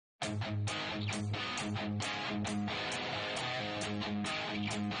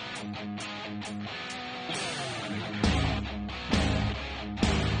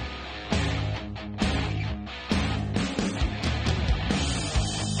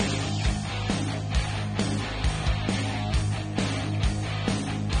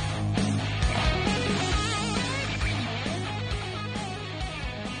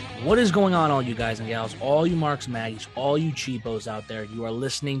What is going on, all you guys and gals, all you Marks and Maggies, all you cheapos out there? You are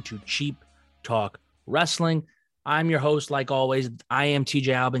listening to Cheap Talk Wrestling. I'm your host, like always. I am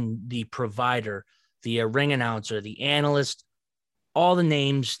TJ Albin, the provider, the ring announcer, the analyst, all the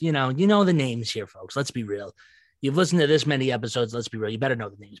names. You know the names here, folks. Let's be real. You've listened to this many episodes. Let's be real. You better know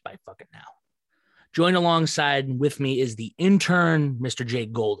the names by fucking now. Joined alongside with me is the intern, Mr.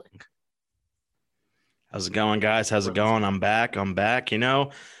 Jake Golding. How's it going, guys? How's it going? I'm back. You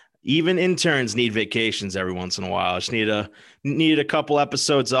know, even interns need vacations every once in a while. I just need a couple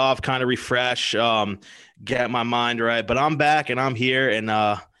episodes off, kind of refresh, get my mind right. But I'm back and I'm here, and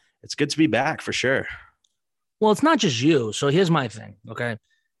it's good to be back for sure. Well, it's not just you. So here's my thing. Okay,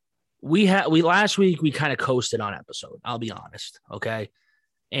 we last week we kind of coasted on episode. I'll be honest. Okay,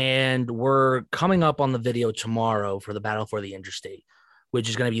 and we're coming up on the video tomorrow for the Battle for the Interstate, which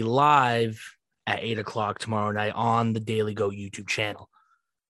is going to be live at 8:00 tomorrow night on the Daily Go YouTube channel.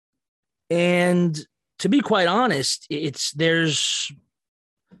 And to be quite honest, if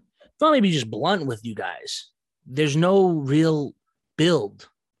I'll maybe just blunt with you guys, there's no real build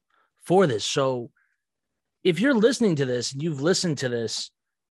for this. So if you're listening to this and you've listened to this,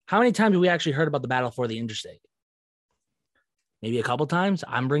 how many times have we actually heard about the Battle for the Interstate? Maybe a couple times.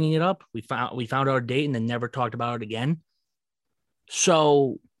 I'm bringing it up. We found our date and then never talked about it again.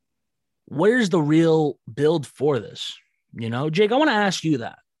 So where's the real build for this? You know, Jake, I want to ask you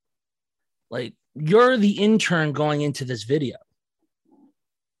that. Like, you're the intern going into this video.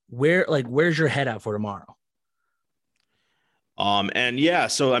 Where's your head at for tomorrow? And yeah,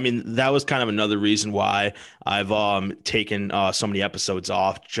 so I mean, that was kind of another reason why I've taken so many episodes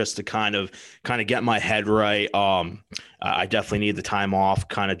off, just to kind of get my head right. I definitely need the time off,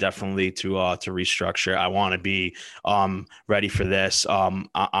 definitely to restructure. I want to be ready for this.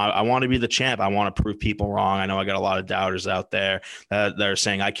 I want to be the champ. I want to prove people wrong. I know I got a lot of doubters out there that are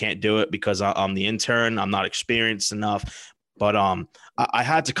saying I can't do it because I'm the intern. I'm not experienced enough. But I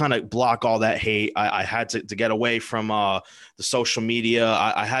had to kind of block all that hate. I had to get away from the social media.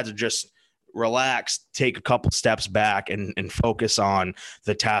 I had to just relax, take a couple steps back and focus on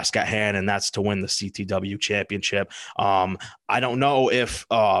the task at hand, and that's to win the CTW championship. I don't know if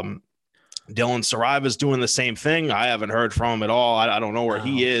Dylan Saraiva is doing the same thing. I haven't heard from him at all. I don't know where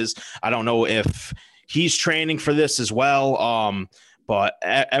he is. I don't know if he's training for this as well. But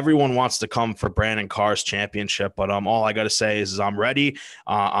everyone wants to come for Brandon Carr's championship. But all I got to say is I'm ready.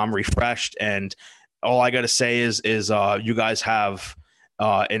 I'm refreshed. And all I got to say is you guys have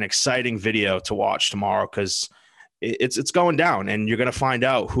an exciting video to watch tomorrow, because it's going down, and you're going to find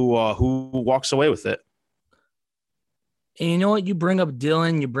out who walks away with it. And you know what? You bring up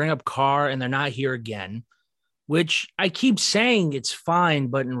Dylan, you bring up Carr, and they're not here again, which I keep saying it's fine,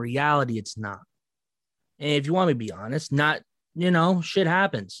 but in reality, it's not. And if you want me to be honest, shit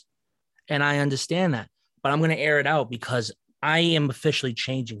happens. And I understand that. But I'm going to air it out because I am officially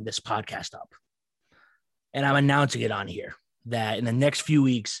changing this podcast up. And I'm announcing it on here that in the next few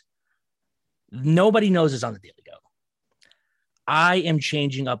weeks, nobody knows it's on the Daily Go. I am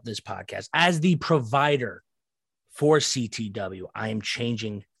changing up this podcast as the provider for CTW. I am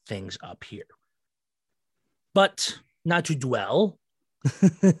changing things up here. But not to dwell.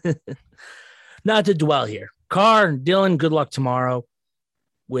 Not to dwell here. Carr and Dylan, good luck tomorrow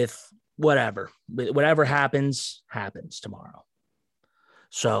with whatever. Whatever happens tomorrow.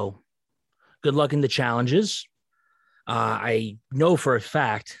 So good luck in the challenges. I know for a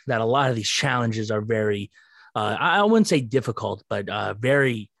fact that a lot of these challenges are very, I wouldn't say difficult, but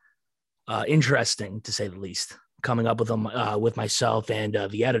very interesting, to say the least. Coming up with them with myself and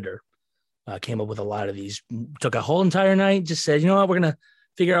the editor came up with a lot of these. Took a whole entire night, just said, you know what, we're going to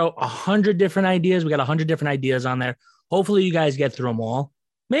figure out 100 different ideas. We got 100 different ideas on there. Hopefully you guys get through them all.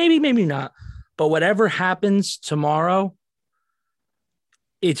 Maybe not. But whatever happens tomorrow,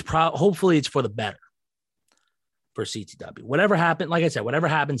 hopefully it's for the better for CTW. Whatever happens, like I said, whatever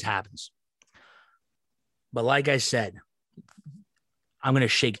happens. But like I said, I'm going to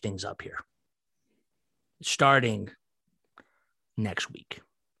shake things up here. Starting next week.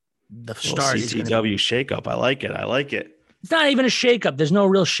 The start is CTW shakeup. I like it. It's not even a shakeup. There's no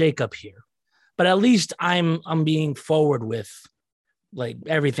real shakeup here. But at least I'm being forward with like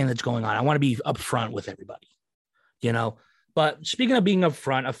everything that's going on. I want to be upfront with everybody. You know, But speaking of being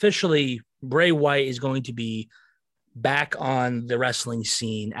upfront, officially, Bray Wyatt is going to be back on the wrestling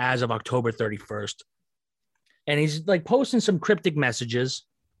scene as of October 31st. And he's like posting some cryptic messages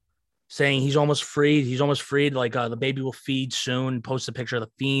saying he's almost freed. He's almost freed. Like the baby will feed soon. Post a picture of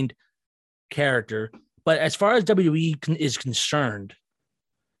the Fiend character. But as far as WWE is concerned,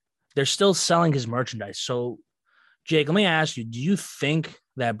 they're still selling his merchandise. So, Jake, let me ask you, do you think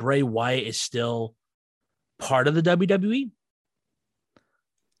that Bray Wyatt is still part of the WWE?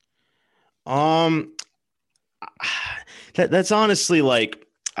 That's honestly like,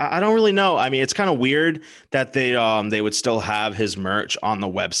 I don't really know. I mean, it's kind of weird that they would still have his merch on the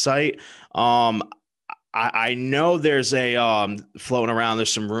website. I know there's a floating around.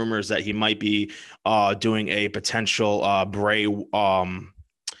 There's some rumors that he might be doing a potential Bray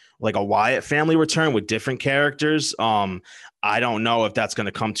like a Wyatt family return with different characters. I don't know if that's going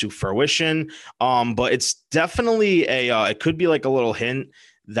to come to fruition. But it's definitely it could be like a little hint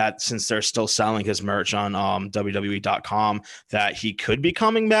that since they're still selling his merch on WWE.com, that he could be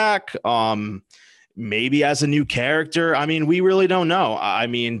coming back. Maybe as a new character. I mean, we really don't know. I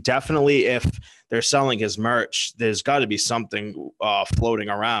mean, definitely if they're selling his merch, there's got to be something floating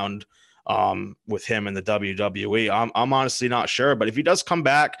around with him in the WWE. I'm honestly not sure, but if he does come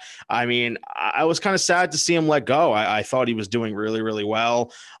back, I mean, I was kind of sad to see him let go. I thought he was doing really, really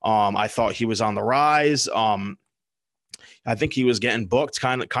well. I thought he was on the rise. I think he was getting booked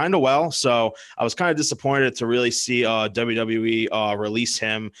kind of well. So I was kind of disappointed to really see WWE release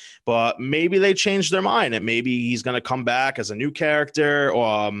him, but maybe they changed their mind and maybe he's going to come back as a new character.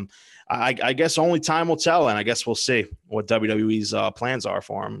 I guess only time will tell. And I guess we'll see what WWE's plans are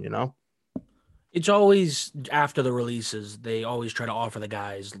for him, you know? It's always after the releases, they always try to offer the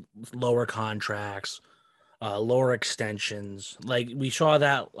guys lower contracts, lower extensions. Like we saw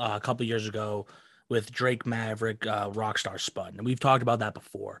that a couple years ago with Drake Maverick, Rockstar Spud. And we've talked about that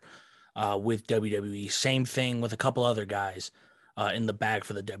before with WWE. Same thing with a couple other guys in the bag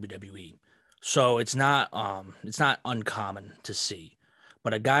for the WWE. So it's not uncommon to see.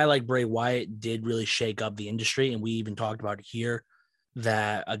 But a guy like Bray Wyatt did really shake up the industry. And we even talked about it here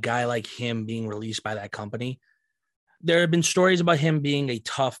that a guy like him being released by that company, there have been stories about him being a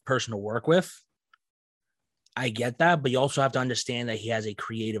tough person to work with. I get that, but you also have to understand that he has a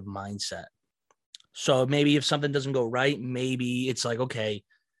creative mindset. So maybe if something doesn't go right, maybe it's like, okay,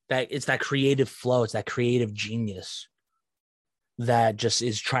 that it's that creative flow. It's that creative genius that just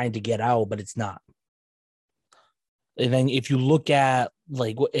is trying to get out, but it's not. And then if you look at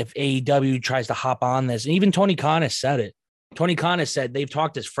like if AEW tries to hop on this, and even Tony Khan has said it. Tony Khan has said they've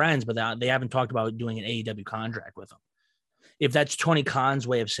talked as friends, but they haven't talked about doing an AEW contract with him. If that's Tony Khan's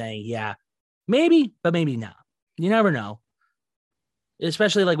way of saying, yeah, maybe, but maybe not. You never know.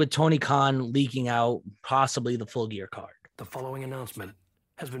 Especially like with Tony Khan leaking out possibly the Full Gear card. The following announcement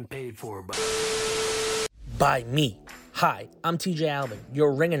has been paid for by me. Hi, I'm TJ Alvin,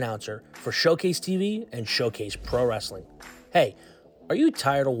 your ring announcer for Showcase TV and Showcase Pro Wrestling. Hey, are you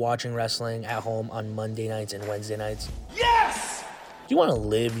tired of watching wrestling at home on Monday nights and Wednesday nights? Yes! Do you want to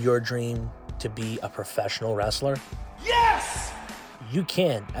live your dream to be a professional wrestler? Yes! You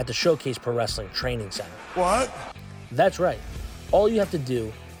can at the Showcase Pro Wrestling Training Center. What? That's right. All you have to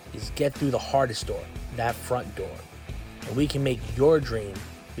do is get through the hardest door, that front door, and we can make your dream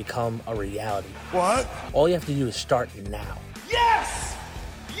become a reality. What? All you have to do is start now. Yes!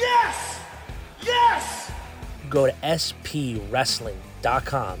 Yes! Yes! Go to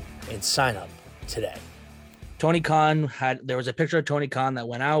spwrestling.com and sign up today. Tony Khan there was a picture of Tony Khan that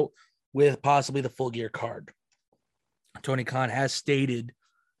went out with possibly the Full Gear card. Tony Khan has stated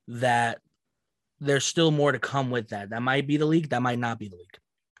that there's still more to come with that. That might be the leak. That might not be the leak.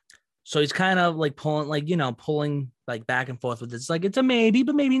 So he's kind of like pulling like back and forth with this. It's like, it's a maybe,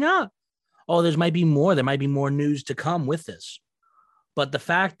 but maybe not. Oh, might be more. There might be more news to come with this. But the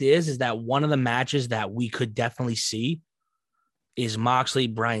fact is that one of the matches that we could definitely see is Moxley,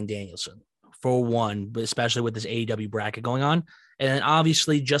 Bryan Danielson for one, but especially with this AEW bracket going on. And then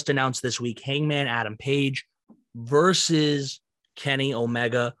obviously just announced this week, Hangman Adam Page versus Kenny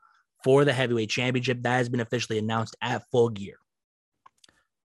Omega for the heavyweight championship. That has been officially announced at Full Gear.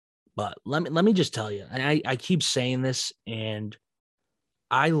 But let me just tell you, and I keep saying this, and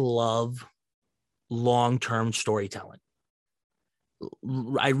I love long-term storytelling.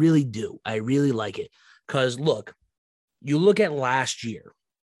 I really do. I really like it. Because look, you look at last year,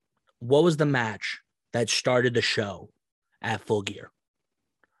 what was the match that started the show at Full Gear?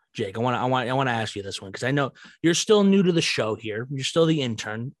 Jake, I want to ask you this one because I know you're still new to the show here. You're still the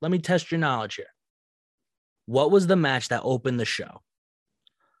intern. Let me test your knowledge here. What was the match that opened the show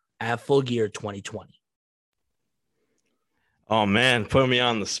at Full Gear 2020? Oh man, put me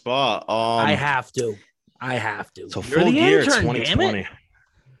on the spot. I have to. I have to. So You're Full the Gear intern, damn it. 2020.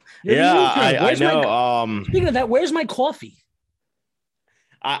 You're Yeah, the intern. I Where's know. Speaking of that, where's my coffee?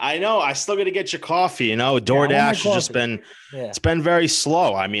 I know. I still got to get your coffee. You know, Yeah, I want my DoorDash has just coffee. been Yeah. it's been very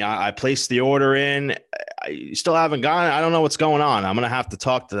slow. I mean, I placed the order in. I still haven't gotten it. I don't know what's going on. I'm gonna have to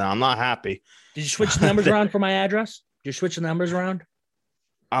talk to them. I'm not happy. Did you switch the numbers around for my address? Did you switch the numbers around?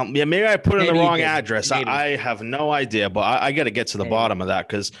 Yeah, maybe I put in the Maybe you wrong did. address. Maybe. I have no idea, but I got to get to the Maybe. bottom of that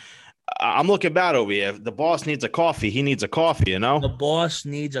because I'm looking bad over here. If the boss needs a coffee, he needs a coffee, you The know? boss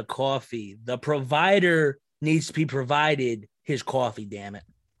needs a coffee. The provider needs to be provided his coffee, damn it.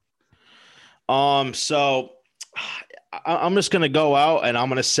 So I'm just gonna go out and I'm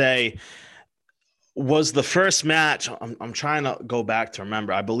gonna say was the first match. I'm trying to go back to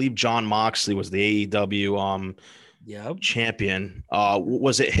remember. I believe John Moxley was the AEW Yep. champion.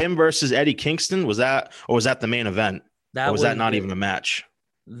 Was it him versus Eddie Kingston? Was that the main event? Or was that not even a match?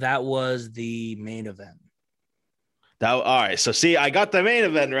 That was the main event. All right. So see, I got the main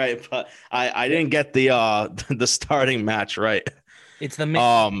event right, but I didn't get the the starting match right. It's the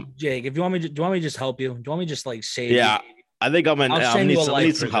main. Jake, if you want me, do you want me to just help you? Do you want me to just like save? Yeah, you? I think I'm in. I'll I send need you a some, I life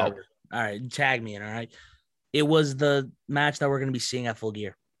need some help. preserver. All right, tag me in. All right. It was the match that we're going to be seeing at Full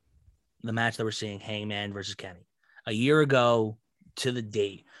Gear. The match that we're seeing, Hangman versus Kenny. A year ago to the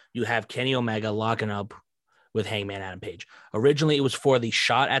date, you have Kenny Omega locking up with Hangman Adam Page. Originally, it was for the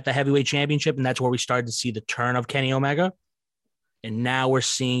shot at the heavyweight championship, and that's where we started to see the turn of Kenny Omega. And now we're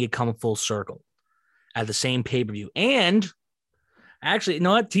seeing it come full circle at the same pay-per-view. And actually, you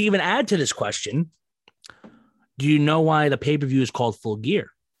know what? To even add to this question, do you know why the pay-per-view is called Full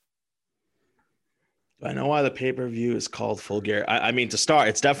Gear? I know why the pay-per-view is called Full Gear. I mean, to start,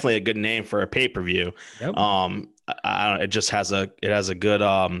 it's definitely a good name for a pay-per-view. Yep. It just has a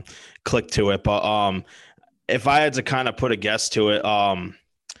good click to it. But if I had to kind of put a guess to it,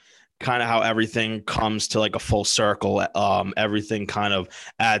 kind of how everything comes to like a full circle, everything kind of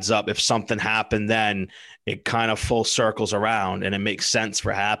adds up. If something happened, then it kind of full circles around, and it makes sense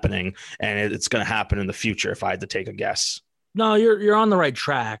for happening, and it's going to happen in the future. If I had to take a guess. No, you're on the right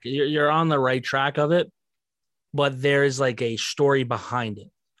track. You're on the right track of it, but there's like a story behind it.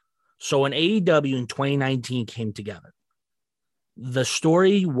 So when AEW in 2019 came together, the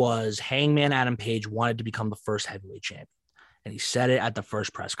story was Hangman Adam Page wanted to become the first heavyweight champion, and he said it at the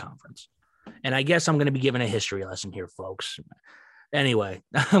first press conference. And I guess I'm going to be giving a history lesson here, folks. Anyway,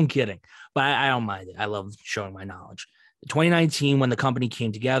 I'm kidding, but I don't mind it. I love showing my knowledge. 2019, when the company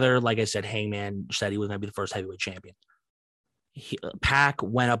came together, like I said, Hangman said he was going to be the first heavyweight champion. Pac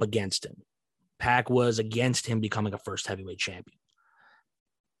went up against him. Pac was against him becoming a first heavyweight champion.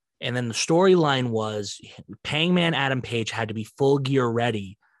 And then the storyline was Hangman Adam Page had to be Full Gear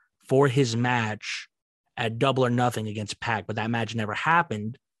ready for his match at Double or Nothing against Pac, but that match never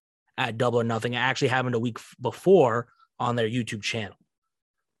happened at Double or Nothing. It actually happened a week before on their YouTube channel.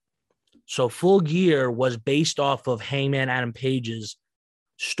 So Full Gear was based off of Hangman Adam Page's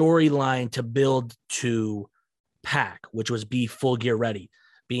storyline to build to Pac, which was be Full Gear ready,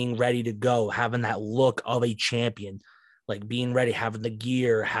 being ready to go, having that look of a champion, like being ready, having the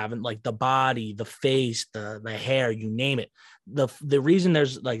gear, having like the body, the face, the hair, you name it. The reason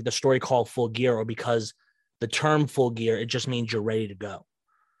there's like the story called Full Gear, or because the term Full Gear, it just means you're ready to go.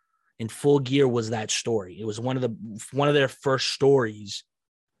 And Full Gear was that story. It was one of their first stories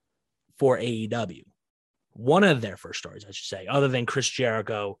for AEW. One of their first stories, I should say, other than Chris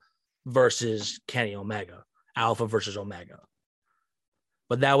Jericho versus Kenny Omega. Alpha versus Omega.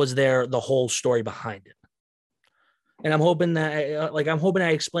 But that was the whole story behind it. And I'm hoping that I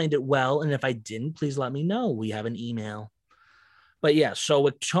explained it well. And if I didn't, please let me know. We have an email. But yeah, so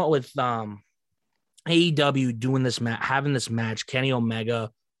with AEW doing this having this match, Kenny Omega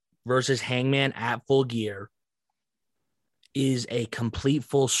versus Hangman at Full Gear is a complete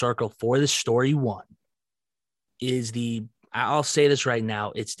full circle for the story. I'll say this right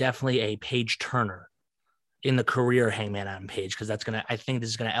now, it's definitely a page turner in the career of Hangman Adam Page, because I think this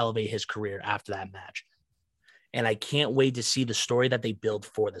is going to elevate his career after that match. And I can't wait to see the story that they build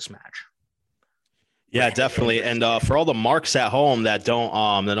for this match. Yeah, definitely. And for all the marks at home that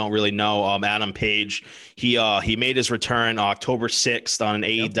don't really know, Adam Page, he made his return October 6th on an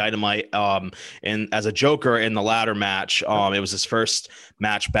AE Dynamite and as a Joker in the ladder match. It was his first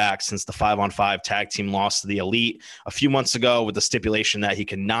match back since the 5-on-5 tag team loss to the Elite a few months ago, with the stipulation that he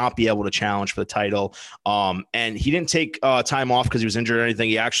could not be able to challenge for the title. And he didn't take time off because he was injured or anything.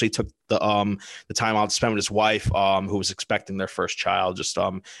 He actually took the time off to spend with his wife, who was expecting their first child. Just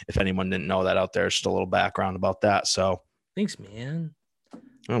if anyone didn't know that out there, just a little background about that. So thanks, man.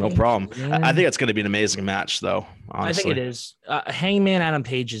 Oh, no problem. I think it's going to be an amazing match, though. Honestly. I think it is. Hangman Adam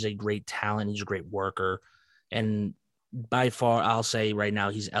Page is a great talent. He's a great worker. And by far, I'll say right now,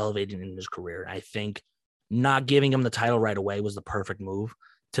 he's elevating in his career. I think not giving him the title right away was the perfect move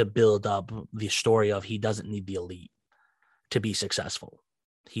to build up the story of he doesn't need the elite to be successful.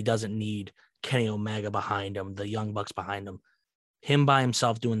 He doesn't need Kenny Omega behind him, the Young Bucks behind him. Him by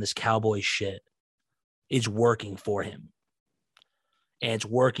himself doing this cowboy shit is working for him. And it's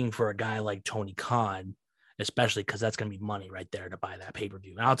working for a guy like Tony Khan, especially because that's going to be money right there to buy that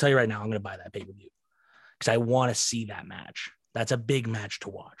pay-per-view. And I'll tell you right now, I'm going to buy that pay-per-view because I want to see that match. That's a big match to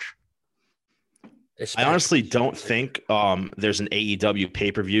watch. I honestly don't think there's an AEW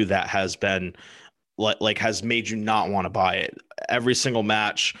pay-per-view that has been has made you not want to buy it. Every single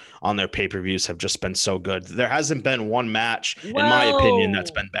match on their pay-per-views have just been so good. There hasn't been one match, in my opinion, that's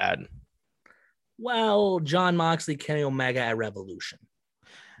been bad. Well, Jon Moxley, Kenny Omega at Revolution.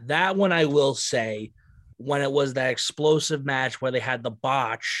 That one I will say, when it was that explosive match where they had the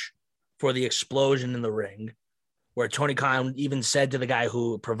botch for the explosion in the ring, where Tony Khan even said to the guy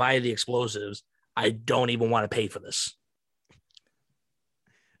who provided the explosives, I don't even want to pay for this.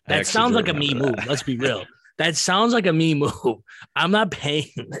 That sounds like a me move. Let's be real. That sounds like a me move. I'm not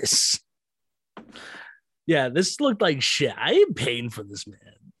paying this. Yeah, this looked like shit. I ain't paying for this, man.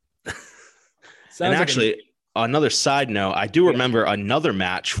 And actually, another side note, I do remember another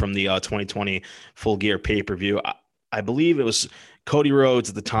match from the 2020 Full Gear pay-per-view. I believe it was Cody Rhodes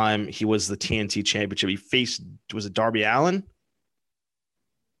at the time. He was the TNT championship. He faced, was it Darby Allin?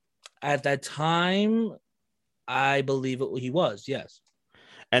 At that time, I believe he was, yes.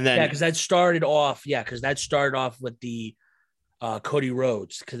 And then, because that started off with the Cody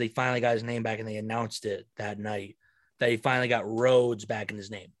Rhodes, because they finally got his name back and they announced it that night that he finally got Rhodes back in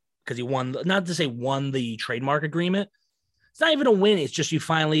his name. Because he won, not to say won the trademark agreement. It's not even a win. It's just you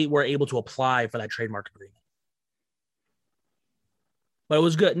finally were able to apply for that trademark agreement. But it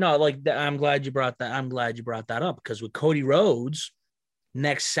was good. No, I'm glad you brought that. I'm glad you brought that up because with Cody Rhodes,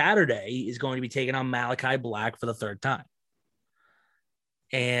 next Saturday is going to be taking on Malachi Black for the third time.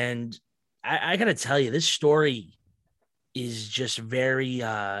 And I got to tell you, this story is just very,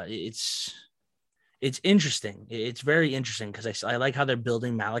 it's interesting. It's very interesting because I like how they're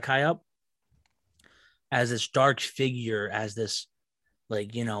building Malachi up as this dark figure, as this,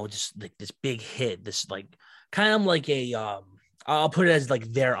 just like this big hit, this kind of like a, I'll put it as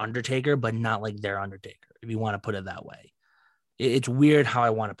like their Undertaker, but not like their Undertaker, if you want to put it that way. It's weird how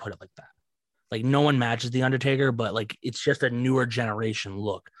I want to put it like that. Like no one matches the Undertaker, but it's just a newer generation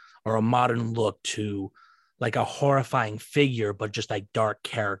look or a modern look to like a horrifying figure, but just like dark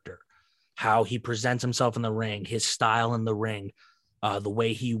character. How he presents himself in the ring, his style in the ring, the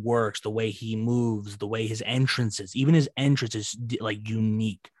way he works, the way he moves, the way his entrance is. Even his entrance is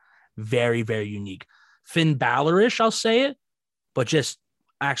unique, very, very unique. Finn Balor-ish, I'll say it, but just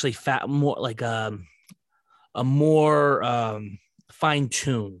actually more like a more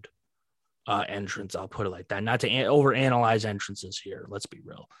fine-tuned entrance. I'll put it like that. Not to overanalyze entrances here. Let's be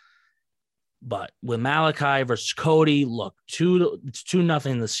real. But with Malachi versus Cody, look, it's 2-0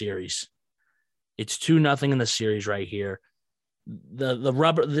 in the series. It's 2-0 in the series right here. The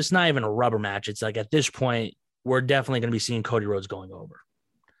rubber, this is not even a rubber match. It's like at this point, we're definitely going to be seeing Cody Rhodes going over.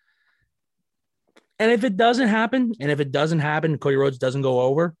 And if it doesn't happen, Cody Rhodes doesn't go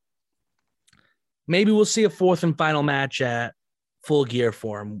over, maybe we'll see a fourth and final match at Full Gear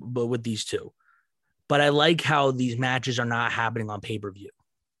for him, but with these two. But I like how these matches are not happening on pay-per-view.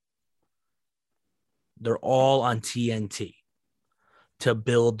 They're all on TNT to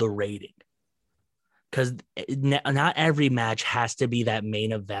build the rating. Because not every match has to be that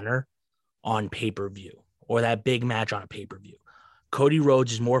main eventer on pay-per-view or that big match on a pay-per-view. Cody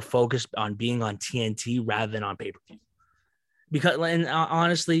Rhodes is more focused on being on TNT rather than on pay-per-view. Because, and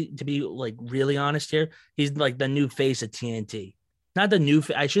honestly, to be really honest here, he's like the new face of TNT. Not the new,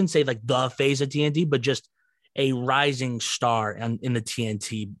 I shouldn't say like the face of TNT, but just a rising star in the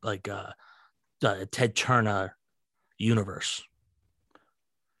TNT, Ted Turner universe.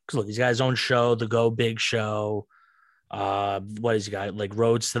 Because look, he's got his own show, the Go Big Show. What has he got? Like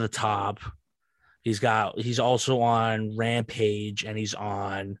Roads to the Top. He's also on Rampage and he's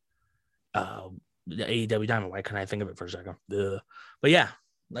on the AEW Diamond. Why couldn't I think of it for a second? But yeah,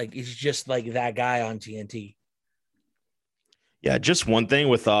 he's just like that guy on TNT. Yeah, just one thing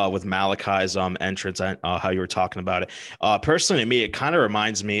with Malachi's entrance, how you were talking about it. Personally, to me, it kind of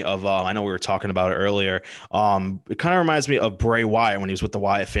reminds me of I know we were talking about it earlier. It kind of reminds me of Bray Wyatt when he was with the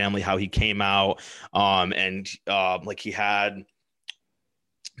Wyatt family, how he came out and he had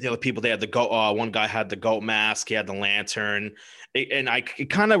the other people, they had the goat. One guy had the goat mask. He had the lantern, it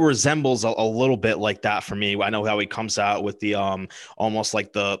kind of resembles a little bit like that for me. I know how he comes out with the almost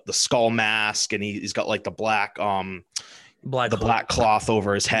like the skull mask, and he's got like the black black cloth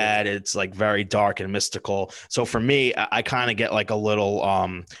over his head. It's like very dark and mystical. So for me, I kind of get like a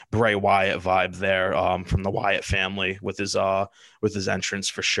little Bray Wyatt vibe there from the Wyatt family with his entrance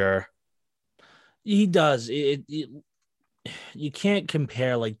for sure. He does it. You can't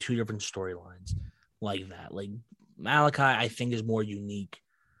compare like two different storylines like that. Like Malachi, I think, is more unique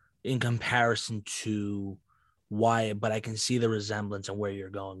in comparison to Wyatt, but I can see the resemblance and where you're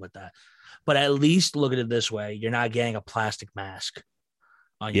going with that. But at least look at it this way: you're not getting a plastic mask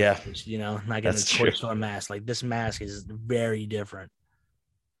on your face, not getting a toy store mask. Like this mask is very different.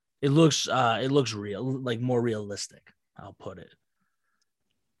 It looks real, like more realistic. I'll put it.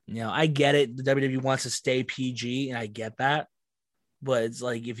 I get it. The WWE wants to stay PG, and I get that. But it's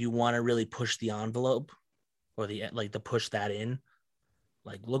like if you want to really push the envelope or to push that in,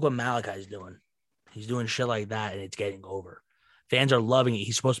 like look what Malachi's doing. He's doing shit like that, and it's getting over. Fans are loving it.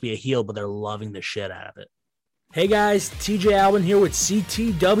 He's supposed to be a heel, but they're loving the shit out of it. Hey guys, TJ Alvin here with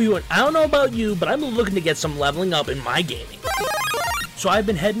CTW, and I don't know about you, but I'm looking to get some leveling up in my gaming. So I've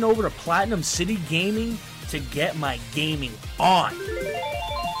been heading over to Platinum City Gaming to get my gaming on.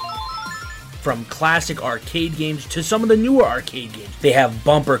 From classic arcade games to some of the newer arcade games. They have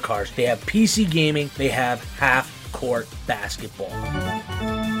bumper cars, they have PC gaming, they have half-court basketball.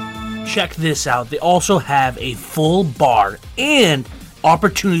 Check this out. They also have a full bar and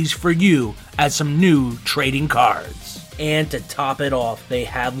opportunities for you at some new trading cards. And to top it off, they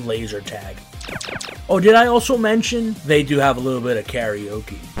have laser tag. Oh, did I also mention they do have a little bit of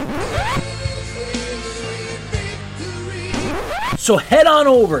karaoke? So head on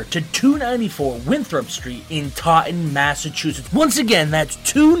over to 294 Winthrop Street in Taunton, Massachusetts. Once again, that's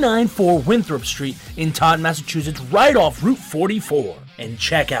 294 Winthrop Street in Taunton, Massachusetts, right off Route 44. And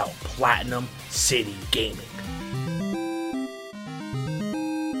check out Platinum City Gaming.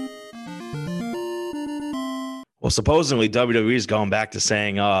 Well, supposedly WWE is going back to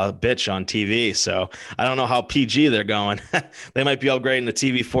saying bitch on TV, so I don't know how PG they're going. They might be upgrading to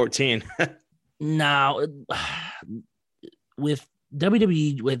TV 14. Now, with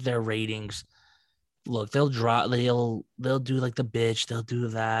WWE, with their ratings, look, they'll do like the bitch, they'll do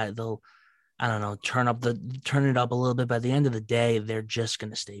that, I don't know, turn it up a little bit. By the end of the day, they're just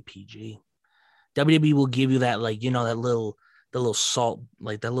gonna stay PG. WWE will give you that, like, that little salt,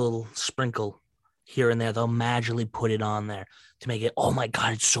 like that little sprinkle here and there. They'll magically put it on there to make it, oh my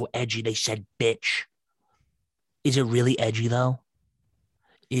god, it's so edgy. They said bitch. Is it really edgy though?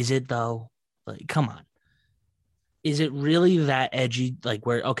 Is it though? Like, come on. Is it really that edgy? Like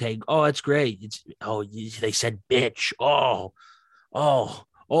where, okay, oh, it's great. They said bitch. Oh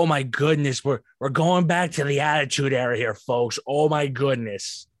my goodness. We're going back to the Attitude Era here, folks. Oh my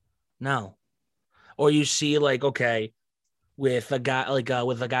goodness. No. Or you see, like, okay, with a guy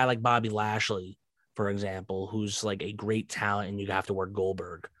like Bobby Lashley, for example, who's like a great talent, and you have to work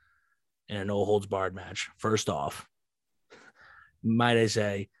Goldberg in a no holds barred match. First off, might I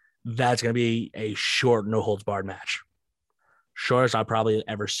say, that's going to be a short, no-holds-barred match. Shortest I'll probably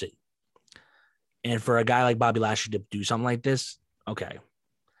ever see. And for a guy like Bobby Lashley to do something like this, okay,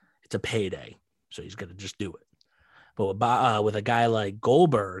 it's a payday, so he's going to just do it. But with a guy like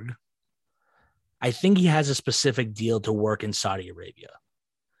Goldberg, I think he has a specific deal to work in Saudi Arabia.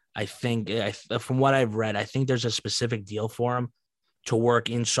 I think, from what I've read, I think there's a specific deal for him to work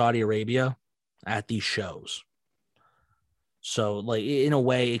in Saudi Arabia at these shows. So, like, in a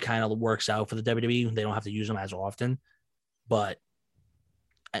way, it kind of works out for the WWE. They don't have to use them as often. But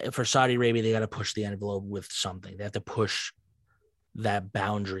for Saudi Arabia, they got to push the envelope with something. They have to push that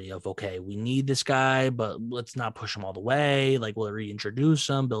boundary of, okay, we need this guy, but let's not push him all the way. Like, we'll reintroduce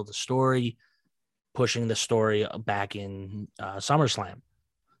him, build a story, pushing the story back in SummerSlam,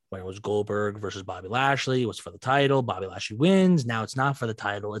 when it was Goldberg versus Bobby Lashley. It was for the title. Bobby Lashley wins. Now it's not for the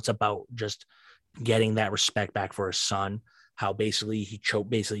title. It's about just getting that respect back for his son. How basically he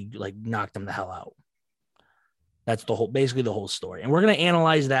like knocked him the hell out. That's the whole story. And we're going to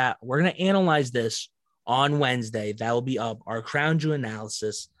analyze that. We're going to analyze this on Wednesday. That will be up. Our Crown Jewel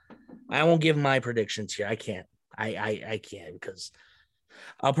analysis. I won't give my predictions here. I can't. I can't, because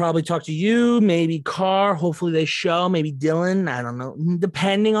I'll probably talk to you, maybe Carr. Hopefully they show, maybe Dylan. I don't know.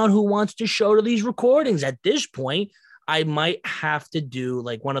 Depending on who wants to show to these recordings. At this point, I might have to do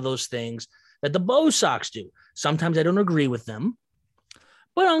like one of those things that the Bo Sox do. Sometimes I don't agree with them,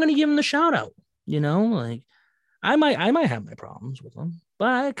 but I'm going to give them the shout out. Like I might have my problems with them, but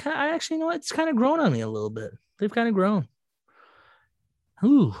I actually, it's kind of grown on me a little bit. They've kind of grown.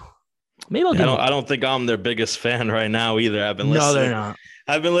 Ooh, maybe I'll I give don't. them. I don't think I'm their biggest fan right now either. I've been No, listening. they're not.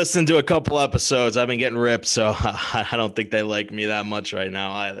 I've been listening to a couple episodes. I've been getting ripped, so I don't think they like me that much right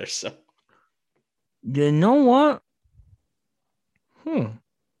now either. So You know what?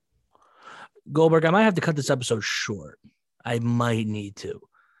 Goldberg, I might have to cut this episode short. I might need to,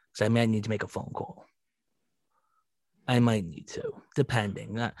 because I might need to make a phone call. I might need to,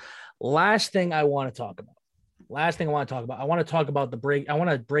 depending. Last thing I want to talk about. I want to talk about the break. I want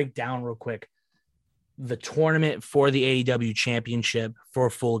to break down real quick the tournament for the AEW championship for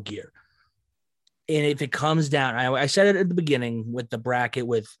Full Gear. And if it comes down, I said it at the beginning with the bracket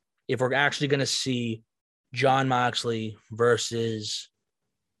with if we're actually going to see Jon Moxley versus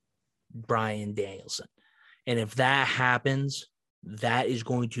Bryan Danielson. And if that happens, that is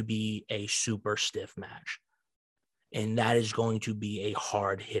going to be a super stiff match. And that is going to be a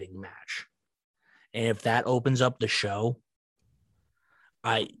hard-hitting match. And if that opens up the show,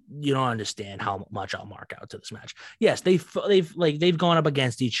 you don't understand how much I'll mark out to this match. Yes, they've gone up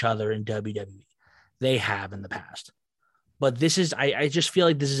against each other in WWE. They have in the past. But this is I just feel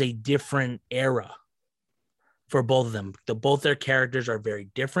like this is a different era for both of them. Both their characters are very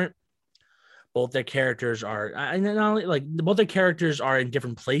different. Both their characters are both their characters are in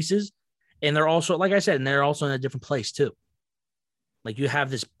different places. And they're also, like I said, and they're also in a different place too. Like you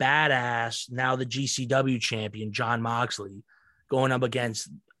have this badass, now the GCW champion, Jon Moxley, going up against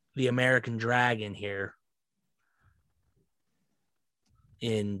the American Dragon here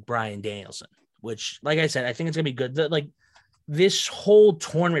in Bryan Danielson, which, like I said, I think it's going to be good. This whole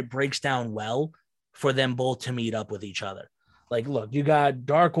tournament breaks down well for them both to meet up with each other. Like, look, you got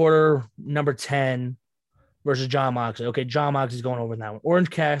Dark Order number 10 versus Jon Moxley. Okay, Jon Moxley's going over in that one. Orange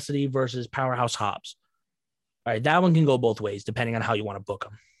Cassidy versus Powerhouse Hobbs. All right, that one can go both ways, depending on how you want to book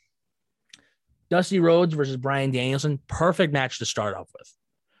them. Dusty Rhodes versus Bryan Danielson. Perfect match to start off with.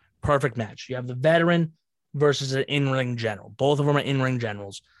 Perfect match. You have the veteran versus an in-ring general. Both of them are in-ring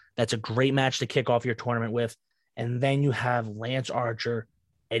generals. That's a great match to kick off your tournament with. And then you have Lance Archer,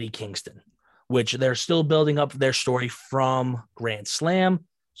 Eddie Kingston, which they're still building up their story from Grand Slam.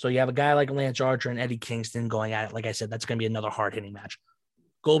 So you have a guy like Lance Archer and Eddie Kingston going at it. Like I said, that's going to be another hard-hitting match.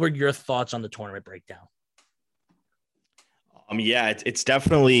 Goldberg, your thoughts on the tournament breakdown? Yeah, it's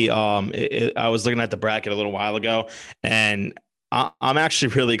definitely. I was looking at the bracket a little while ago, and I'm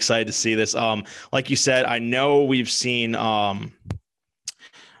actually really excited to see this. Like you said, I know we've seen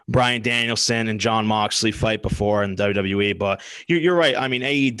Bryan Danielson and Jon Moxley fight before in WWE, but you're right. I mean,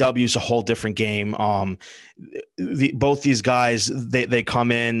 AEW is a whole different game. Both these guys, they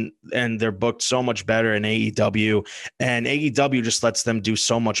come in and they're booked so much better in AEW, and AEW just lets them do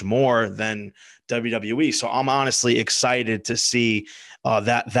so much more than WWE. So I'm honestly excited to see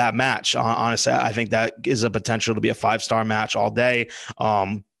that match. Honestly, I think that is a potential to be a 5-star match all day.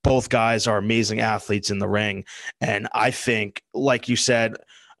 Both guys are amazing athletes in the ring, and I think, like you said,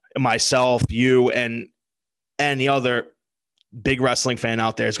 myself, you, and any other big wrestling fan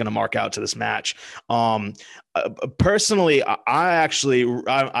out there is going to mark out to this match. Personally, I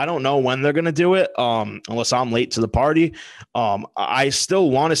don't know when they're going to do it, unless I'm late to the party. I still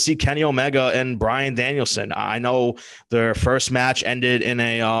want to see Kenny Omega and Bryan Danielson. I know their first match ended in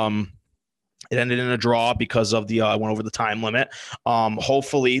a draw because of the went over the time limit.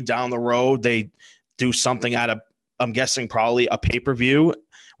 Hopefully down the road they do something I'm guessing probably a pay-per-view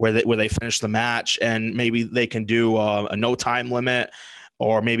where they finish the match, and maybe they can do a no time limit,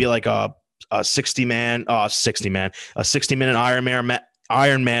 or maybe like a 60-minute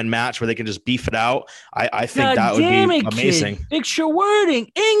Iron Man match where they can just beef it out. I think God that would be amazing. Kid. Fix your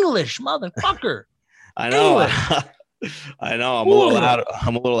wording, English, motherfucker. I know. I know. I'm a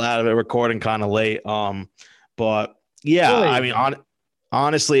little out of it. Recording kind of late. But yeah, really? I mean,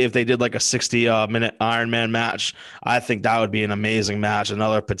 honestly, if they did like a 60-minute Iron Man match, I think that would be an amazing match,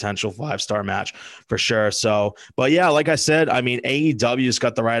 another potential 5-star match for sure. So, but yeah, like I said, I mean, AEW's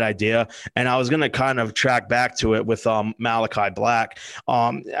got the right idea, and I was going to kind of track back to it with Malachi Black.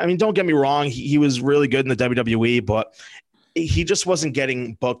 I mean, don't get me wrong, he was really good in the WWE, but he just wasn't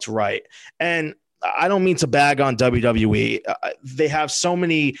getting booked right. And I don't mean to bag on WWE. They have so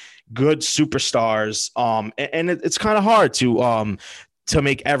many good superstars, and it's kind of hard to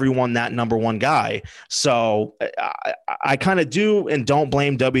make everyone that number one guy. So I kind of do and don't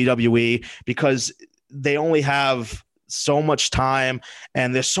blame WWE, because they only have so much time,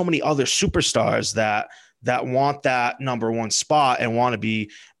 and there's so many other superstars that want that number one spot and want to be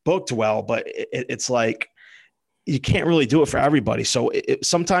booked well, but it's like you can't really do it for everybody. So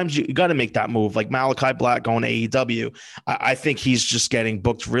sometimes you got to make that move, like Malachi Black going to AEW. I think he's just getting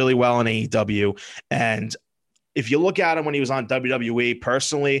booked really well in AEW, and if you look at him when he was on WWE,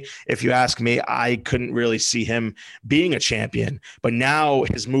 personally, if you ask me, I couldn't really see him being a champion. But now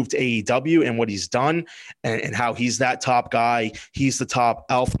his move to AEW and what he's done and how he's that top guy, he's the top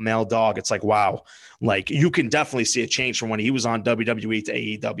alpha male dog. It's like, wow, like you can definitely see a change from when he was on WWE to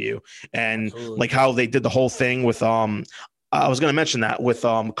AEW. And Absolutely. like how they did the whole thing with I was going to mention that with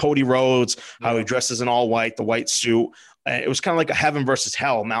Cody Rhodes, how he dresses in all white, the white suit. It was kind of like a heaven versus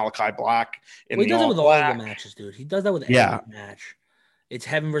hell, Malachi Black. He does that with all the matches, dude. He does that with every match. It's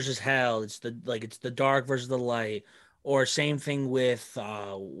heaven versus hell. It's the dark versus the light. Or same thing with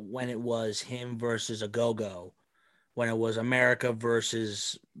when it was him versus a go-go, when it was America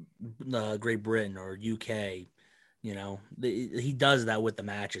versus Great Britain or UK. You know, he does that with the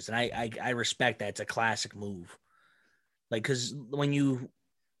matches, and I respect that. It's a classic move. Like, because when you,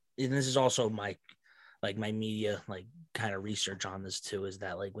 and this is also my media kind of research on this too, is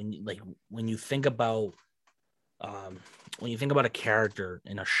that when you think about a character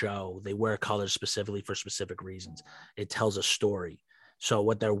in a show, they wear colors specifically for specific reasons. It tells a story. So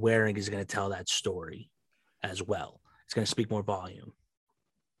what they're wearing is going to tell that story as well. It's going to speak more volume.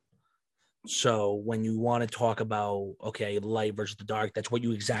 So when you want to talk about, okay, light versus the dark, that's what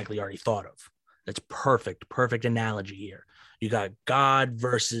you exactly already thought of. That's perfect analogy here. You got God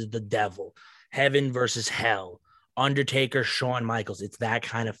versus the devil, heaven versus hell, Undertaker, Shawn Michaels. It's that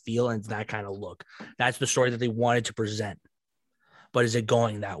kind of feel and it's that kind of look. That's the story that they wanted to present. But is it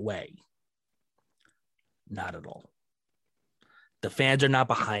going that way? Not at all. The fans are not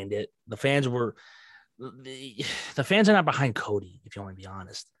behind it. The fans are not behind Cody, if you want to be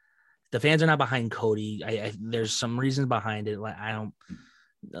honest. The fans are not behind Cody. There's some reasons behind it. I don't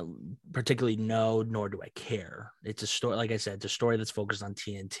particularly know, nor do I care. It's a story, like I said, it's a story that's focused on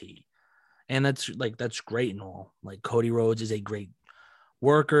TNT. And that's great and all. Like, Cody Rhodes is a great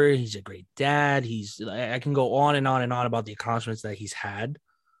worker. He's a great dad. I can go on and on and on about the accomplishments that he's had.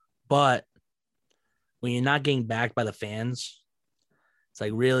 But when you're not getting backed by the fans, it's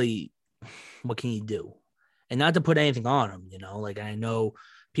like, really, what can you do? And not to put anything on him, you know, like, I know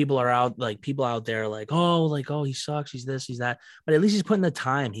people out there like, oh, he sucks. He's this, he's that. But at least he's putting the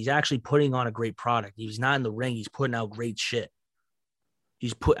time. He's actually putting on a great product. He's not in the ring. He's putting out great shit.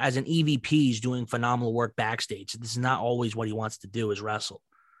 He's put as an EVP, he's doing phenomenal work backstage. This is not always what he wants to do, is wrestle.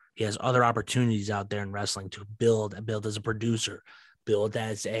 He has other opportunities out there in wrestling to build as a producer, build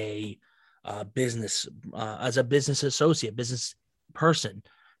as a business associate, business person.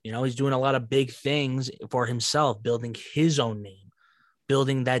 You know, he's doing a lot of big things for himself, building his own name,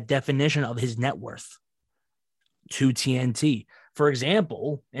 building that definition of his net worth to TNT. For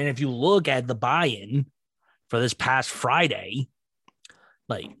example, and if you look at the buy-in for this past Friday,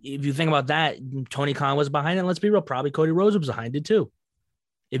 like, if you think about that, Tony Khan was behind it. Let's be real, probably Cody Rhodes was behind it too.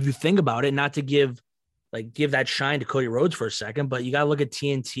 If you think about it, not to give that shine to Cody Rhodes for a second, but you got to look at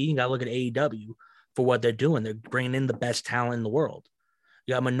TNT, you got to look at AEW for what they're doing. They're bringing in the best talent in the world.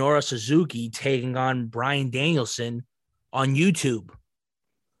 You got Minoru Suzuki taking on Bryan Danielson on YouTube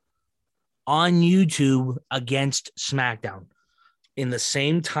against SmackDown in the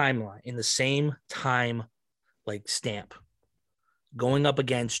same timeline, in the same time, stamp, going up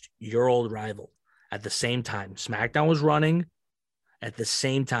against your old rival at the same time. SmackDown was running at the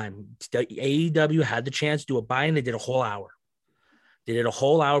same time. AEW had the chance to do a buy-in. They did a whole hour. They did a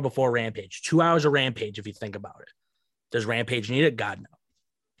whole hour before Rampage. 2 hours of Rampage, if you think about it. Does Rampage need it? God, no.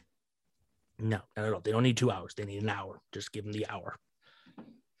 No, not at all. They don't need 2 hours. They need an hour. Just give them the hour.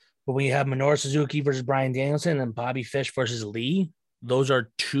 But when you have Minoru Suzuki versus Bryan Danielson and Bobby Fish versus Lee, those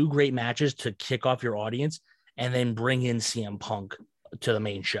are two great matches to kick off your audience and then bring in CM Punk to the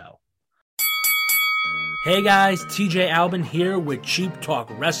main show. Hey guys, TJ Albin here with Cheap Talk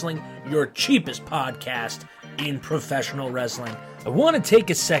Wrestling, your cheapest podcast in professional wrestling. I want to take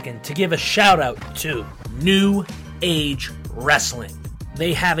a second to give a shout out to New Age Wrestling.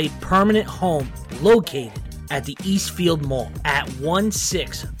 They have a permanent home located at the Eastfield Mall at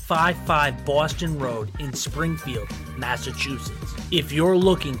 1655 Boston Road in Springfield, Massachusetts. If you're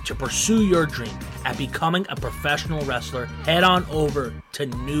looking to pursue your dream at becoming a professional wrestler, head on over to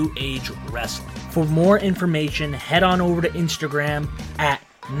New Age Wrestling. For more information, head on over to Instagram at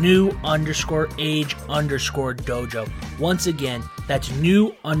new_age_dojo. Once again, that's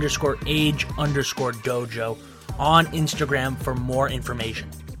new_age_dojo on Instagram for more information.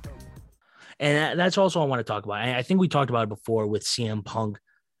 And that's also I want to talk about. I think we talked about it before with CM Punk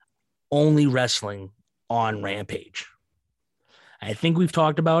only wrestling on Rampage. I think we've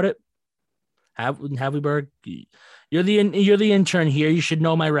talked about it. Have we, Berg? You're the intern here. You should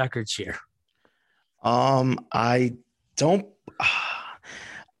know my records here. I don't.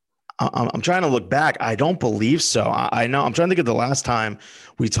 I'm trying to look back. I don't believe so. I know I'm trying to think of the last time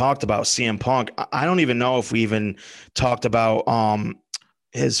we talked about CM Punk. I don't even know if we even talked about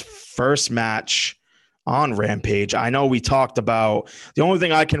his first match on Rampage. I know we talked about, the only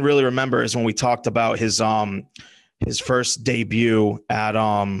thing I can really remember is when we talked about his first debut at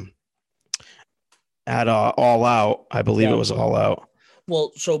All Out. I believe it was All Out.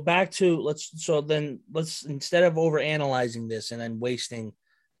 Well, so back to let's instead of over analyzing this and then wasting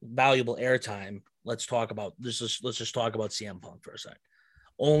valuable airtime, let's talk about this. Let's just talk about CM Punk for a sec.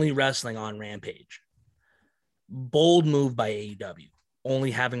 Only wrestling on Rampage. Bold move by AEW.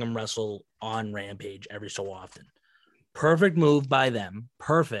 Only having him wrestle on Rampage every so often. Perfect move by them.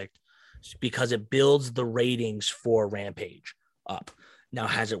 Perfect, because it builds the ratings for Rampage up. Now,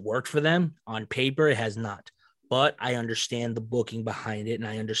 has it worked for them? On paper, it has not. But I understand the booking behind it, and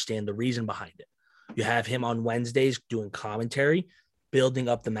I understand the reason behind it. You have him on Wednesdays doing commentary, building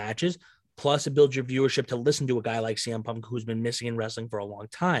up the matches. Plus, it builds your viewership to listen to a guy like CM Punk, who's been missing in wrestling for a long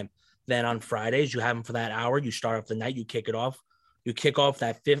time. Then on Fridays, you have him for that hour. You start off the night. You kick it off. You kick off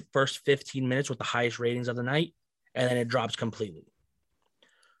that first 15 minutes with the highest ratings of the night, and then it drops completely.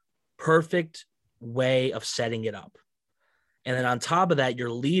 Perfect way of setting it up. And then on top of that,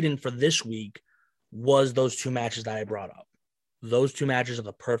 your lead-in for this week was those two matches that I brought up. Those two matches are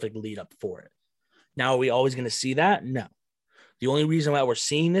the perfect lead-up for it. Now, are we always going to see that? No. The only reason why we're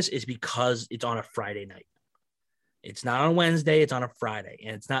seeing this is because it's on a Friday night. It's not on Wednesday. It's on a Friday.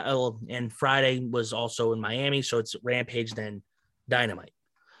 And it's not. And Friday was also in Miami, so it's Rampage, then Dynamite.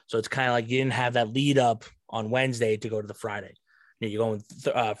 So it's kind of like you didn't have that lead-up on Wednesday to go to the Friday. You're going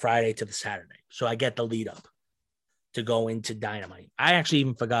Friday to the Saturday. So I get the lead-up to go into Dynamite. I actually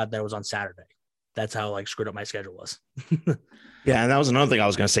even forgot that it was on Saturday. That's how screwed up my schedule was. Yeah, and that was another thing I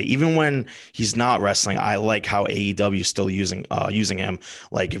was going to say. Even when he's not wrestling, I like how AEW is still using him.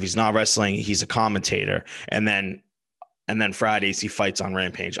 Like if he's not wrestling, he's a commentator, and then Fridays he fights on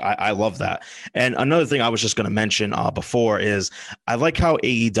Rampage. I love that. And another thing I was just going to mention before is I like how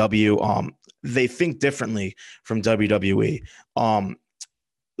AEW they think differently from WWE.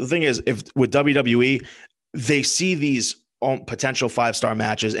 The thing is, if with WWE they see these potential 5-star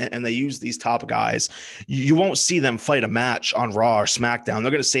matches and they use these top guys, you won't see them fight a match on Raw or SmackDown.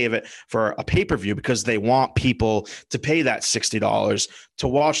 They're going to save it for a pay-per-view because they want people to pay that $60 to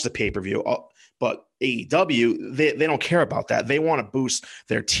watch the pay-per-view. But AEW, they don't care about that. They want to boost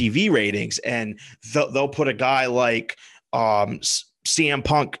their TV ratings, and they'll put a guy like CM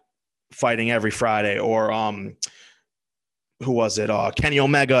Punk fighting every Friday, or who was it? Kenny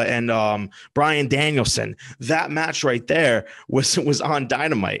Omega and Bryan Danielson. That match right there was on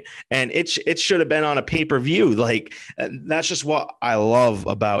Dynamite, and it should have been on a pay-per-view. Like that's just what I love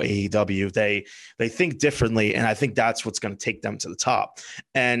about AEW. They think differently, and I think that's what's going to take them to the top.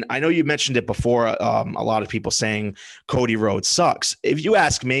 And I know you mentioned it before. A lot of people saying Cody Rhodes sucks. If you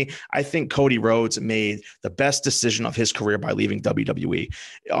ask me, I think Cody Rhodes made the best decision of his career by leaving WWE.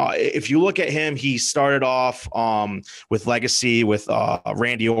 If you look at him, he started off with Legacy with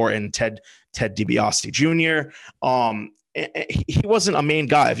Randy Orton, Ted DiBiase Jr. He wasn't a main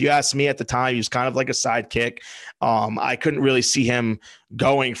guy. If you asked me at the time, he was kind of like a sidekick. I couldn't really see him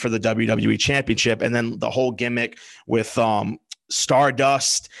going for the WWE Championship. And then the whole gimmick with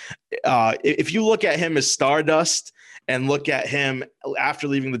Stardust. If you look at him as Stardust and look at him after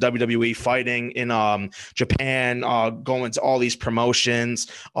leaving the WWE, fighting in Japan, going to all these promotions,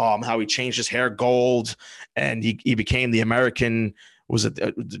 how he changed his hair gold, and he became the American, was it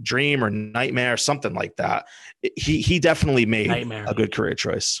the Dream or Nightmare, something like that. He definitely made a good career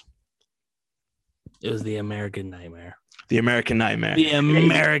choice. It was the American Nightmare. The American Nightmare. The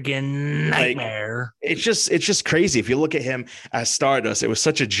American Nightmare. It's just crazy. If you look at him as Stardust, it was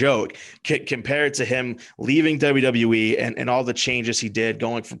such a joke compared to him leaving WWE and all the changes he did,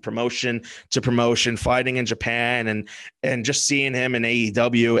 going from promotion to promotion, fighting in Japan, and just seeing him in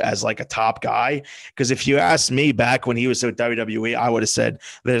AEW as like a top guy. Because if you asked me back when he was with WWE, I would have said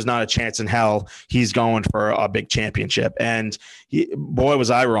there's not a chance in hell he's going for a big championship. And boy,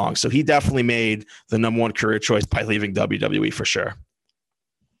 was I wrong. So he definitely made the number one career choice by leaving WWE for sure.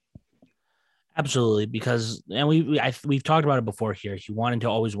 Absolutely, because we've talked about it before here. He wanted to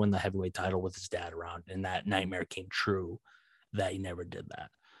always win the heavyweight title with his dad around, and that nightmare came true that he never did that.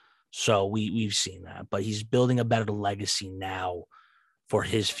 So we've seen that, but he's building a better legacy now for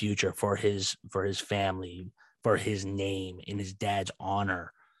his future, for his family, for his name, in his dad's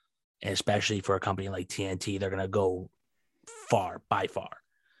honor, and especially for a company like TNT, they're gonna go far, by far.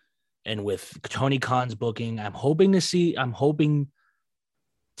 And with Tony Khan's booking, I'm hoping to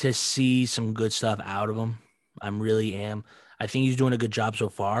see some good stuff out of him. I really am. I think he's doing a good job so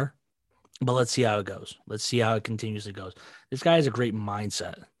far. But let's see how it goes. Let's see how it continuously goes. This guy has a great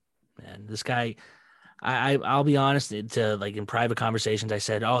mindset, man. This guy, I'll be honest, to like in private conversations, I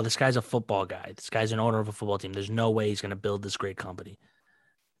said, oh, this guy's a football guy. This guy's an owner of a football team. There's no way he's going to build this great company.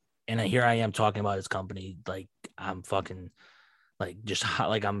 And here I am talking about his company. Like I'm fucking I'm just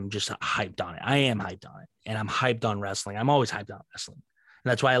hyped on it. I am hyped on it. And I'm hyped on wrestling. I'm always hyped on wrestling. And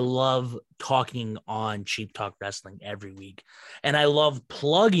that's why I love talking on Cheap Talk Wrestling every week. And I love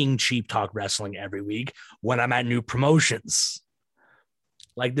plugging Cheap Talk Wrestling every week when I'm at new promotions.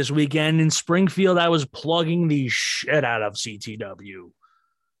 Like this weekend in Springfield, I was plugging the shit out of CTW,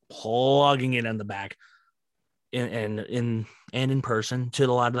 plugging it in the back and in person to a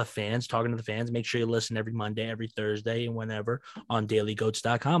lot of the fans, talking to the fans. Make sure you listen every Monday, every Thursday, and whenever on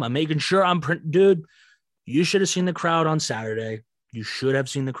dailygoats.com. I'm making sure dude, you should have seen the crowd on Saturday. You should have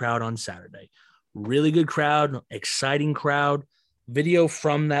seen the crowd on Saturday. Really good crowd, exciting crowd. Video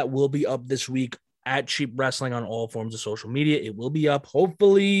from that will be up this week at Cheap Wrestling on all forms of social media. It will be up,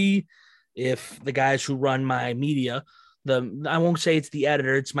 hopefully, if the guys who run my media, I won't say it's the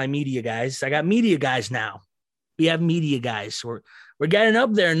editor, it's my media guys. I got media guys now. We have media guys. We're getting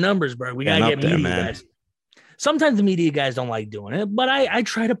up there in numbers, bro. We got to get media guys. Sometimes the media guys don't like doing it, but I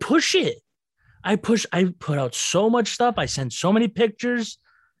try to push it. I put out so much stuff. I send so many pictures.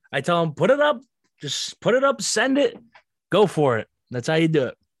 I tell them, put it up, just put it up, send it, go for it. That's how you do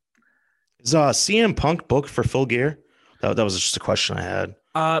it. Is CM Punk booked for Full Gear? That was just a question I had.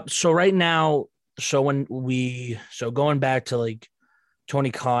 So right now, going back to like Tony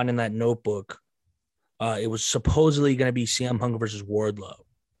Khan in that notebook, it was supposedly going to be CM Punk versus Wardlow,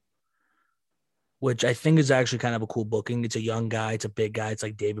 which I think is actually kind of a cool booking. It's a young guy. It's a big guy. It's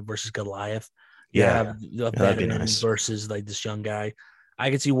like David versus Goliath. Yeah, that'd be nice. Versus like this young guy. I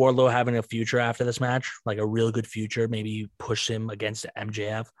could see Wardlow having a future after this match, like a real good future. Maybe push him against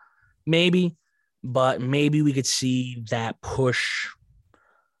MJF. Maybe, but maybe we could see that push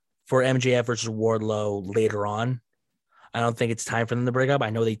for MJF versus Wardlow later on. I don't think it's time for them to break up. I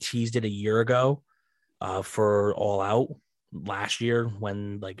know they teased it a year ago for All Out last year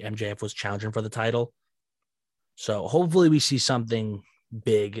when like MJF was challenging for the title. So hopefully we see something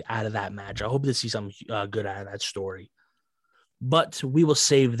big out of that match. I hope to see something good out of that story. But we will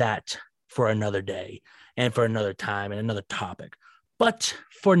save that for another day and for another time and another topic. But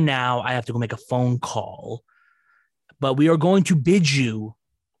for now, I have to go make a phone call. But we are going to bid you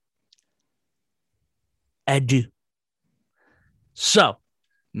adieu. So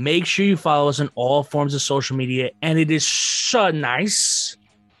make sure you follow us on all forms of social media. And it is so nice.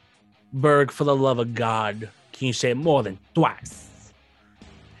 Berg, for the love of God, can you say it more than twice?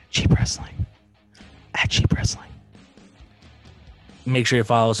 Cheap Wrestling. At Cheap Wrestling. Make sure you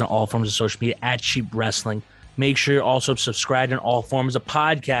follow us on all forms of social media at Cheap Wrestling. Make sure you're also subscribed in all forms of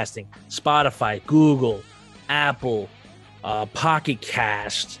podcasting. Spotify, Google, Apple, Pocket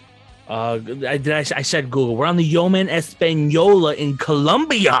Cast. I said Google. We're on the Yoman Española in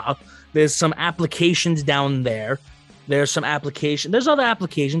Colombia. There's some applications down there. There's some application. There's other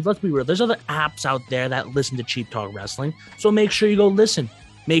applications. Let's be real. There's other apps out there that listen to Cheap Talk Wrestling. So make sure you go listen.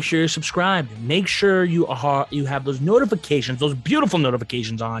 Make sure you're subscribed. Make sure you have those notifications, those beautiful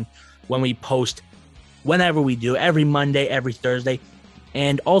notifications on when we post, whenever we do, every Monday, every Thursday.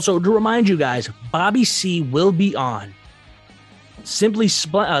 And also to remind you guys, Bobby C will be on.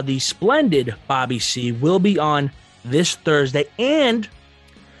 The splendid Bobby C will be on this Thursday. And,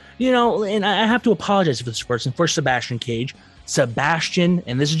 and I have to apologize for this person, for Sebastian Cage. Sebastian,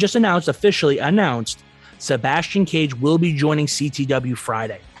 and this is just officially announced, Sebastian Cage will be joining CTW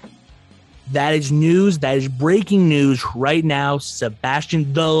Friday. That is news. That is breaking news right now.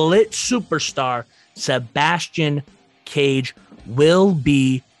 Sebastian, the lit superstar, Sebastian Cage will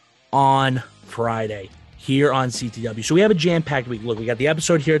be on Friday here on CTW. So we have a jam-packed week. Look, we got the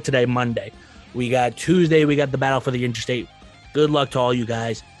episode here today, Monday. We got Tuesday. We got the Battle for the Interstate. Good luck to all you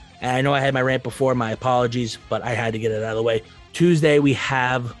guys. And I know I had my rant before. My apologies, but I had to get it out of the way. Tuesday, we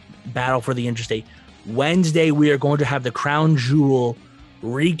have Battle for the Interstate. Wednesday, we are going to have the Crown Jewel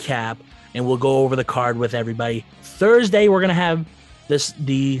recap, and we'll go over the card with everybody. Thursday, we're going to have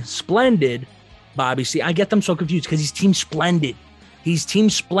the splendid Bobby C. I get them so confused because he's Team Splendid. He's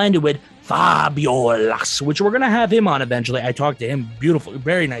Team Splendid with Fabiolas, which we're going to have him on eventually. I talked to him. Beautiful.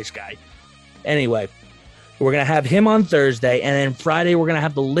 Very nice guy. Anyway, we're going to have him on Thursday, and then Friday, we're going to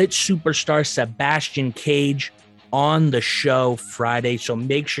have the lit superstar Sebastian Cage on the show Friday. So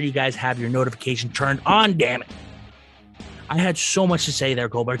make sure you guys have your notification turned on, damn it. I had so much to say there,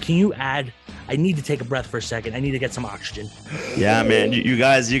 Goldberg. Can you add I need to take a breath for a second. I need to get some oxygen. Yeah, man, you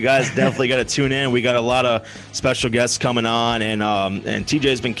guys definitely got to tune in. We got a lot of special guests coming on, and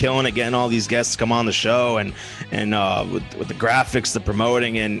TJ's been killing it, getting all these guests to come on the show, and with the graphics, the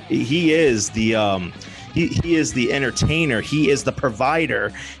promoting, and he is the he is the entertainer. He is the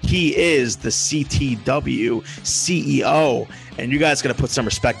provider. He is the CTW CEO. And you guys got to put some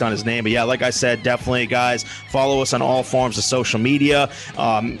respect on his name. But yeah, like I said, definitely, guys, follow us on all forms of social media.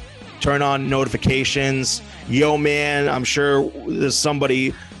 Turn on notifications. Yo, man, I'm sure there's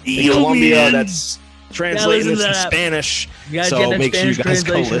somebody in Colombia that's translating this in Spanish. So make sure you guys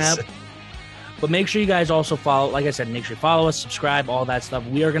go listen. But make sure you guys also follow, like I said, make sure you follow us, subscribe, all that stuff.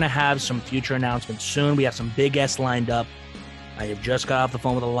 We are going to have some future announcements soon. We have some big guests lined up. I have just got off the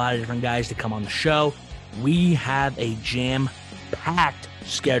phone with a lot of different guys to come on the show. We have a jam-packed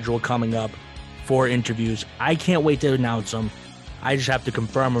schedule coming up for interviews. I can't wait to announce them. I just have to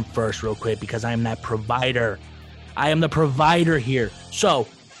confirm them first real quick because I am that provider. I am the provider here. So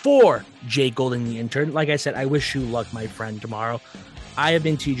for Jake Golding, the intern, like I said, I wish you luck, my friend, tomorrow. I have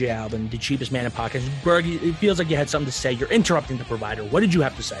been TJ Albin, the cheapest man in podcasts. Berg, it feels like you had something to say. You're interrupting the provider. What did you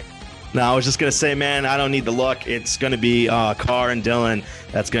have to say? No, I was just going to say, man, I don't need the luck. It's going to be Carr and Dylan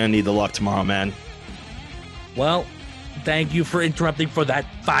that's going to need the luck tomorrow, man. Well, thank you for interrupting for that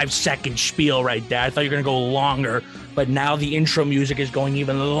 5-second spiel right there. I thought you were going to go longer, but now the intro music is going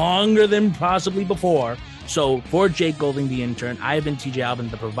even longer than possibly before. So for Jake Golding, the intern, I have been TJ Albin,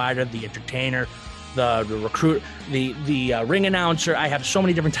 the provider, the entertainer, the recruit, the ring announcer. I have so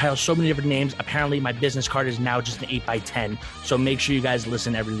many different titles, so many different names. Apparently my business card is now just an 8x10. So make sure you guys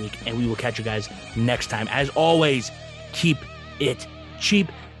listen every week, and we will catch you guys next time. As always, keep it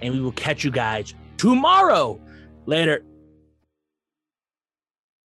cheap, and we will catch you guys tomorrow. Later.